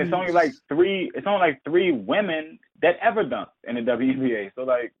 So but then it's only like three women that ever dunked in the WNBA. So,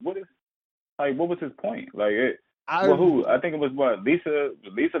 like, what was his point? Like, who? I think it was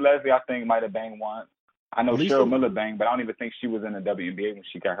Lisa Leslie, I think, might have banged once. I know Cheryl Miller banged, but I don't even think she was in the WNBA when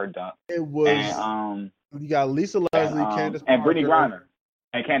she got her dunk. It was you got Lisa Leslie, Candace Parker, and Brittany Griner.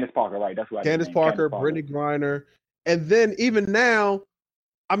 And Candace Parker, right? That's what Candace Parker, Brittany Griner. And then even now,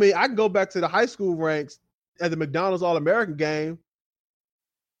 I mean, I can go back to the high school ranks at the McDonald's All-American game.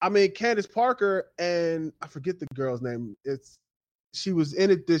 I mean, Candace Parker and I forget the girl's name. She was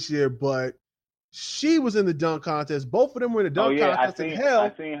in it this year, but she was in the dunk contest. Both of them were in the dunk contest. I seen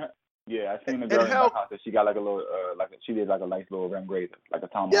her. Yeah, I seen the girl in the dunk contest. She got like a little, she did like a nice little rim grazer, like a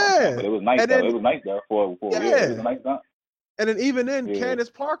tomahawk. Yeah, but it was nice though. It was nice though for it was a nice dunk. And then even then, Candace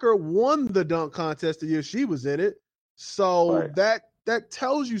Parker won the dunk contest the year she was in it. So that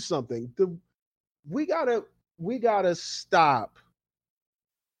tells you something. We gotta stop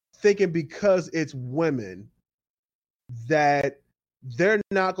thinking because it's women that they're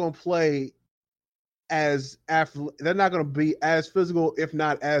not gonna play they're not gonna be as physical, if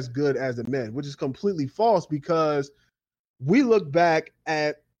not as good as the men, which is completely false, because we look back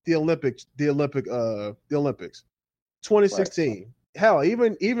at the Olympics. 2016. Right. Hell,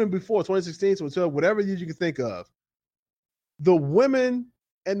 even before 2016, so whatever you can think of, the women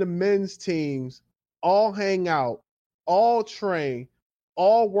and the men's teams all hang out, all train,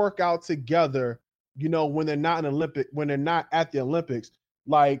 all work out together when they're not when they're not at the Olympics.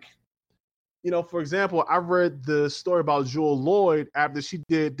 Like, for example, I read the story about Jewel Lloyd after she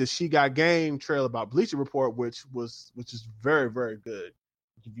did the She Got Game trail about Bleacher Report, which is very, very good.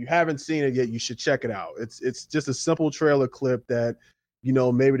 If you haven't seen it yet, you should check it out. It's just a simple trailer clip that,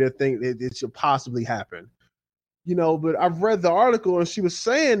 maybe they think it should possibly happen. But I've read the article and she was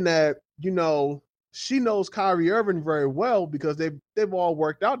saying that, she knows Kyrie Irving very well because they've all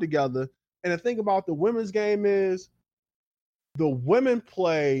worked out together. And the thing about the women's game is the women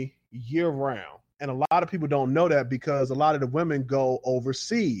play year round. And a lot of people don't know that because a lot of the women go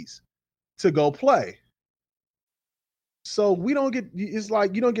overseas to go play. So it's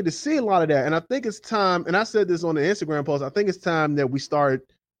like you don't get to see a lot of that. And I think it's time, and I said this on the Instagram post, I think it's time that we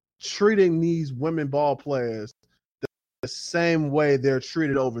start treating these women ball players the same way they're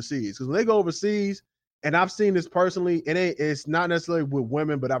treated overseas. Because when they go overseas, and I've seen this personally, it's not necessarily with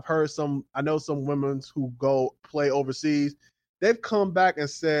women, but I know some women who go play overseas. They've come back and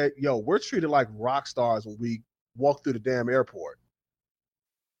said, yo, we're treated like rock stars when we walk through the damn airport.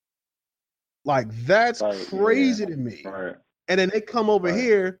 Like, that's crazy to me. Right. And then they come over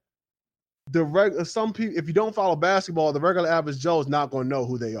here, some people, if you don't follow basketball, the regular average Joe is not going to know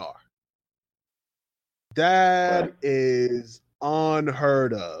who they are. That is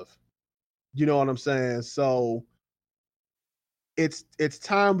unheard of. You know what I'm saying? So it's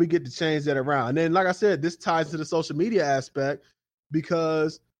time we get to change that around. And then, like I said, this ties to the social media aspect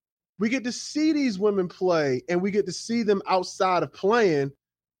because we get to see these women play and we get to see them outside of playing,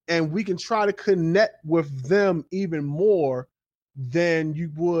 and we can try to connect with them even more than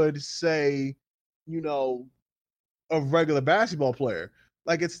you would say, a regular basketball player.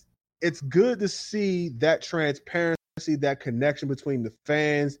 Like, it's good to see that transparency, that connection between the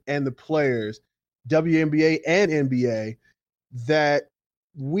fans and the players, WNBA and NBA, that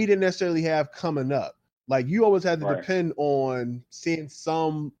we didn't necessarily have coming up. Like, you always had to depend on seeing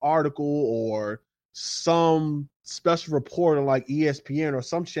some article or some special report on like ESPN or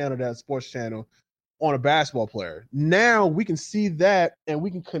some channel, that sports channel, on a basketball player. Now we can see that and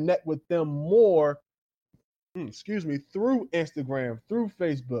we can connect with them more, through Instagram, through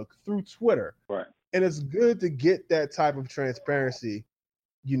Facebook, through Twitter. Right. And it's good to get that type of transparency,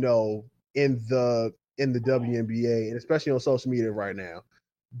 in the WNBA, and especially on social media right now.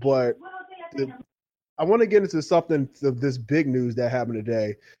 But I want to get into something of this big news that happened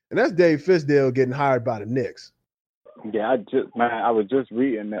today, and that's Dave Fizdale getting hired by the Knicks. Yeah, I was just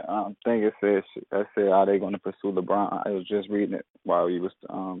reading the thing. It said, are they going to pursue LeBron? I was just reading it while you was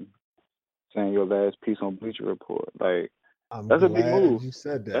saying your last piece on Bleacher Report. Like, that's a big move. You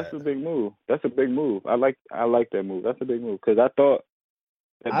said that. That's a big move. I like that move. That's a big move because I thought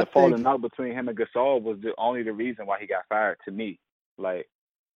that the falling out between him and Gasol was only the reason why he got fired. To me, like,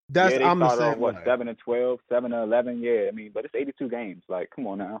 they started off 7-12, 7-11. Yeah, I mean, but it's 82 games. Like, come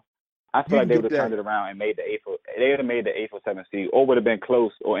on now. I feel like they would have turned it around and made they would have made the 8th or 7th seed, or would have been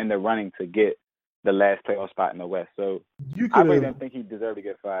close or in the running to get the last playoff spot in the West. So I really didn't think he deserved to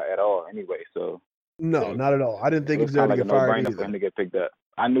get fired at all anyway. So no, not at all. I didn't think he deserved to get fired either. For him to get picked up.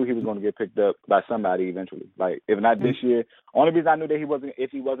 I knew he was going to get picked up by somebody eventually. Like, if not this year, only reason I knew that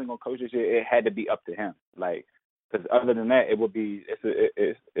if he wasn't going to coach this year, it had to be up to him. Like, because other than that,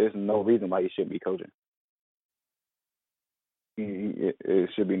 it's no reason why he shouldn't be coaching. It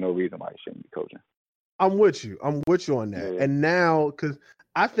should be no reason why he shouldn't be coaching. I'm with you on that. Yeah. And now, because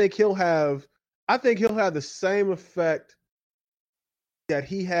I think he'll have the same effect that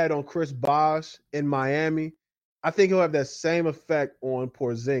he had on Chris Bosh in Miami. I think he'll have that same effect on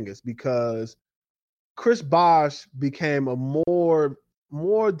Porzingis because Chris Bosh became a more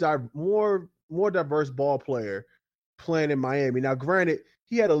diverse ball player playing in Miami. Now, granted,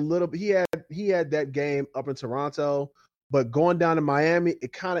 he had that game up in Toronto, but going down to Miami,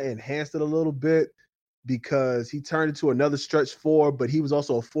 it kind of enhanced it a little bit because he turned into another stretch four, but he was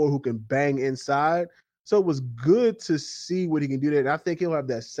also a four who can bang inside. So it was good to see what he can do there. And I think he'll have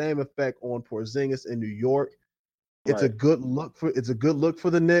that same effect on Porzingis in New York. It's a good look for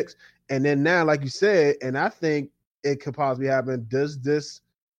the Knicks. And then now, like you said, and I think it could possibly happen, does this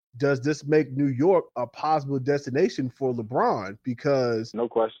make New York a possible destination for LeBron? Because no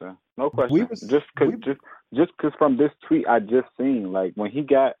question. Just because from this tweet I just seen, like when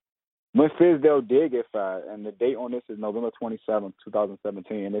Fizdale did get fired, and the date on this is November 27th,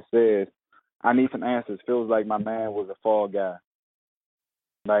 2017, and it says, "I need some answers. Feels like my man was a fall guy."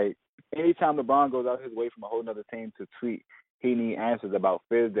 Like, anytime LeBron goes out his way from a whole other team to tweet, he need answers about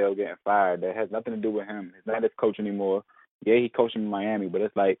Fizdale getting fired. That has nothing to do with him. He's not his coach anymore. Yeah, he coaching in Miami, but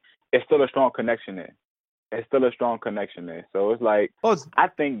it's like it's still a strong connection there. So it's like I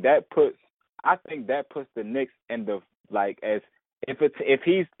think that puts I think that puts the Knicks in the as if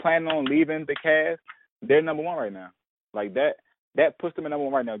he's planning on leaving the Cavs, they're number one right now. Like that puts them in number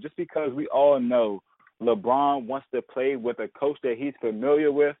one right now. Just because we all know LeBron wants to play with a coach that he's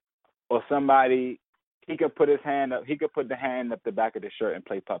familiar with, or somebody he could put his hand up. He could put the hand up the back of the shirt and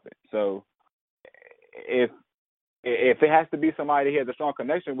play puppet. So if it has to be somebody he has a strong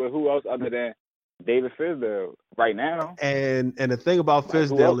connection with, who else other than David Fizdale right now? And the thing about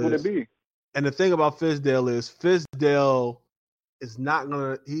Fizdale who else would it be? And the thing about Fizdale is not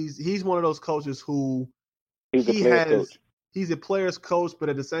gonna. He's one of those coaches who he's a player's coach, but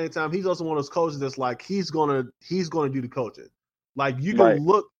at the same time, he's also one of those coaches that's like he's gonna do the coaching. Like you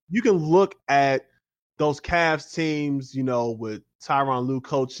can look at those Cavs teams, with Tyronn Lue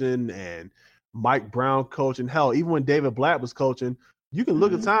coaching and Mike Brown coaching. Hell, even when David Blatt was coaching, you can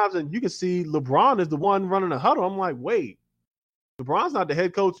look at times and you can see LeBron is the one running the huddle. I'm like, wait, LeBron's not the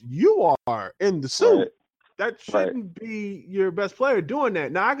head coach. You are in the suit. Right. That shouldn't be your best player doing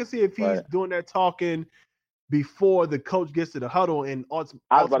that. Now I can see if he's doing that talking before the coach gets to the huddle and I was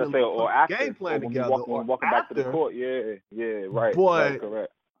about to say, or after game plan together, walking back to the court. Yeah, right. But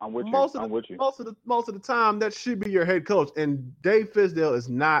correct. I'm with you. Most of the time, that should be your head coach. And Dave Fizdale is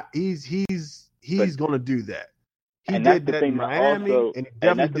not. He's going to do that. He did that in Miami, and he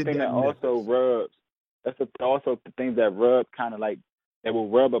definitely did that in Memphis. That's also the things that rub kind of like that will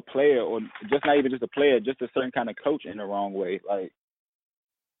rub a player, or just not even just a player, just a certain kind of coach in the wrong way.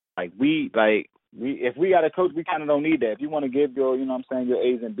 If we got a coach, we kind of don't need that. If you want to give your, your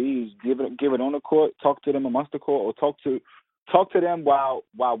A's and B's, give it on the court, talk to them amongst the court, or talk to them while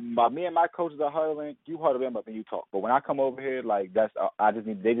me and my coaches are huddling. You huddle them up and you talk. But when I come over here, they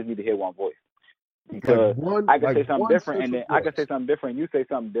just need to hear one voice. Because I can say something different, and then I can say something different. You say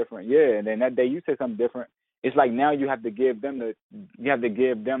something different, and then that day you say something different. It's like now you have to give them the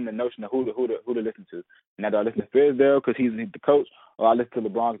notion of who to listen to. And do I listen to Fizdale because he's the coach, or I listen to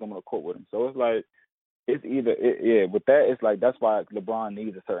LeBron because I'm on the court with him. So it's like it's either with that it's like that's why LeBron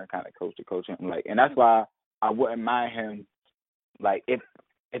needs a certain kind of coach to coach him. And that's why I wouldn't mind him. If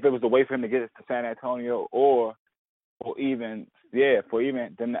it was a way for him to get us to San Antonio, or even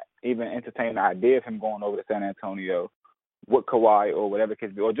them even entertain the idea of him going over to San Antonio with Kawhi or whatever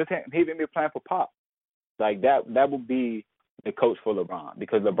case be, or just him even be playing for Pop. That would be the coach for LeBron,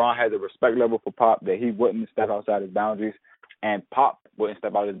 because LeBron has a respect level for Pop that he wouldn't step outside his boundaries, and Pop wouldn't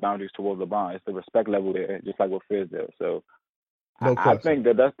step out his boundaries towards LeBron. It's the respect level there, just like with Fizdale. So I think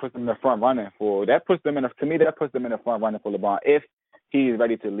that puts them in the front running for that. Puts them in the front running for LeBron if he's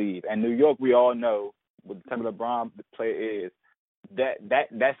ready to leave. And New York, we all know what the type of LeBron player is. That's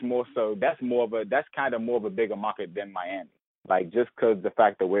kind of more of a bbigger market than Miami. Just because the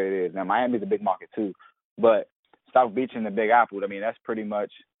fact of where it is. Now Miami's a big market too, but South Beach and the Big Apple, that's pretty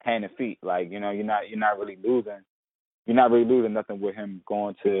much hand and feet. You're not really losing nothing with him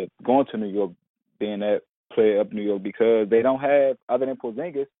going to New York, being that player up New York, because they don't have, other than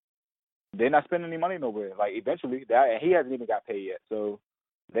Porzingis, they're not spending any money nowhere. Eventually, he hasn't even got paid yet. So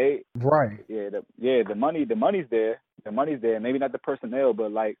the money's there. The money's there. Maybe not the personnel,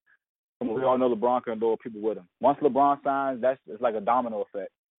 but we all know LeBron can lure people with him. Once LeBron signs, it's like a domino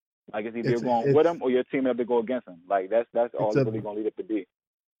effect. It's either you're going with him or you're teaming up to go against him. That's all it's really gonna lead up to be.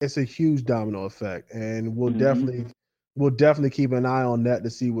 It's a huge domino effect, and we'll definitely keep an eye on that to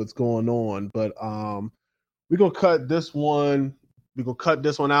see what's going on. But we're gonna cut this one. We're gonna cut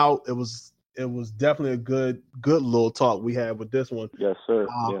this one out. It was definitely a good little talk we had with this one. Yes, sir.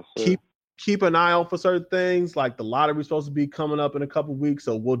 Yes, sir. Keep an eye out for certain things. Like the lottery is supposed to be coming up in a couple of weeks,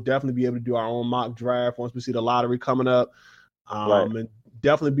 so we'll definitely be able to do our own mock draft once we see the lottery coming up. And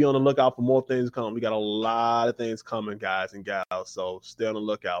definitely be on the lookout for more things coming. We got a lot of things coming, guys and gals, so stay on the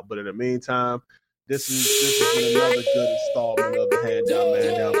lookout. But in the meantime, this has been another good installment of the Hand Down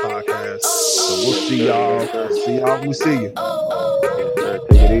Man Down podcast. So we'll see y'all. See y'all when we see you. Yes, sir.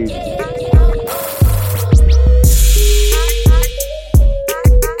 Take it easy.